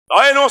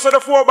I know so the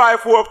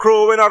 4x4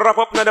 crew when I wrap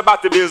up in the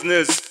batty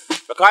business.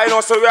 Because I know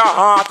so we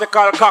are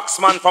article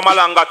coxman from a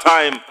longer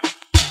time.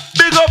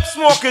 Big up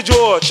Smokey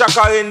Joe,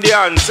 Chaka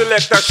Indian,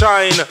 Selector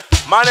Shine,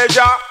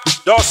 Manager,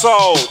 Dust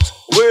Out.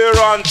 We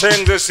run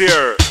things this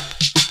year.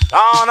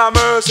 Down a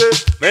mercy,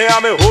 me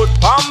and me hood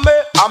pan me,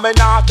 and me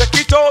not take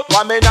it out,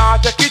 and me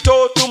not take it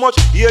out too much.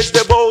 Here's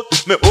the boat,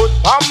 me hood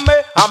pan me,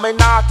 and me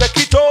not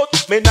take it out,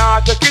 me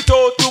not take it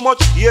out too much.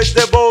 Here's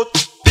the boat.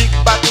 Big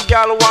batty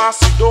gal want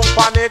sit down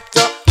pan it,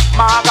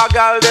 maga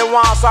gal they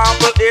want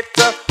sample it,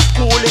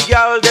 coolie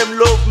gal them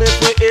love me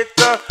for it,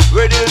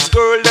 reddish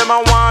girl them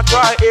I want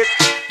try it.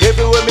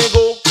 Everywhere me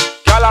go,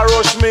 gal a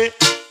rush me.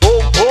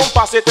 Boom,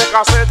 pass it, take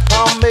a set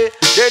from me.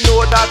 They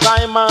know that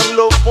I'm and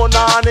love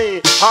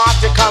punani.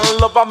 Article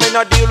lover, me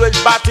no deal with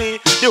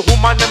batty. The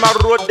woman them a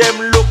road,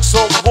 them look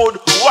so good.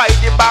 Why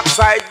the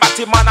backside,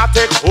 batty man a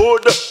take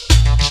hood?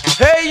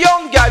 Hey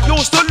young girl,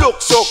 used to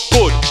look so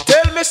good.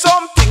 Tell me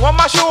something, what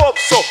mash you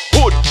up so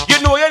good? You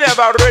know you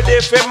never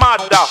ready for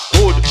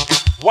motherhood.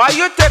 Why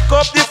you take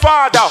up the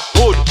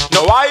fatherhood?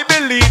 Now I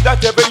believe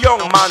that every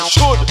young man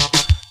should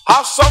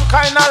have some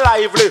kind of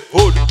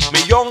livelihood.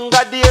 Me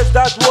younger days,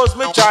 that was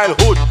my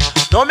childhood.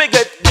 Now me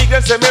get big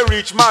and say me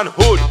reach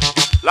manhood.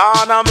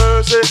 Lord have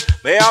mercy,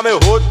 me and me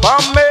hood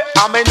pan me,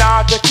 and me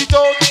not take it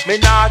out, me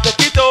not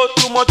take it out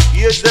too much.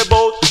 Here's the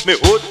boat, me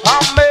hood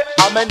pan me,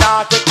 and me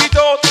not take it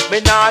out, me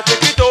not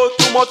take it out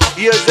too much.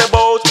 Here's the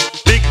boat.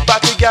 Big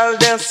batty girl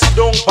then sit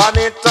down pan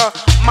it,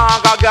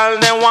 maga girl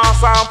then want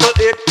sample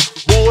it,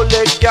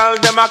 bullet girl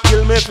them a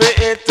kill me for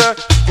it,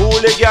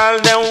 coolie girl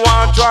them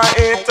want try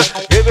it.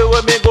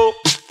 Everywhere me go,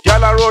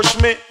 girl a rush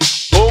me.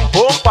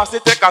 Boom, pass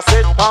it, take a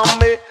set on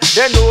me.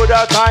 They know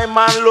that I'm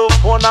man love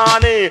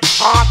punani.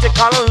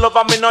 Article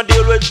lover, me no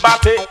deal with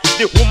batty.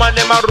 The woman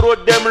them a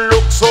road, them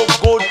look so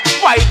good.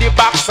 Why the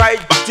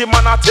backside, batty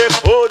man a take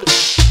hood?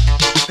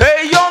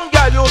 Hey young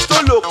girl, used to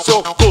look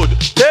so good.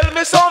 Tell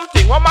me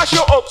something, what mash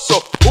you up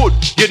so good?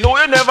 You know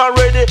you never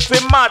ready for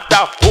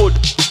motherhood.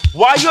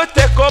 Why you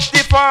take up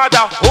the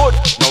fatherhood?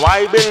 Now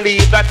I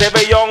believe that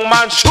every young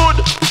man should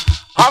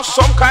have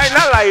some kind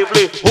of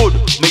livelihood.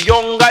 Me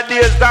younger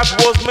days, that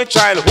was my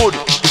childhood.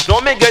 Now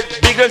me get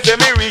big and say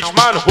me reach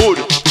manhood.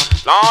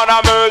 Lord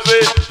have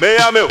mercy, me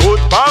and me hood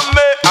pan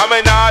me, and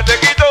me not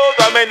take it out,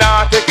 and me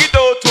not take it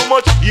out too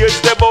much. Here's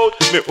the boat,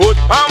 me hood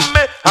pan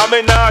me, and me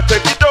not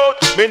take it out,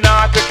 me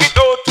not take it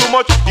out too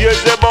much.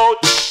 Here's the boat.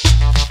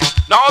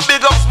 Now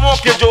big up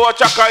Smokey Joe,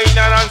 Chaka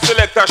Indian and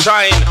Selector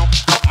Shine,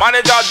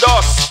 Manager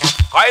Dust.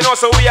 I know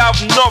so we have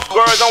enough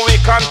girls and we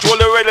control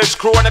the reddish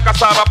crew and the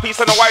cassava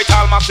piece and the white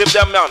hall massive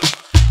them man.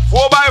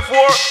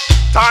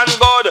 4x4, thank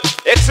God,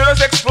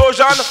 excellence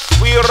explosion,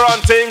 we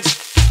run things.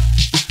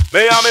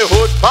 Me and me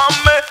hood pan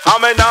me, and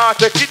me not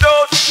take it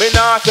out, me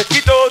not take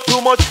it out too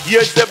much.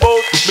 Here's the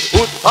boat, me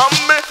hood pan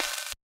me.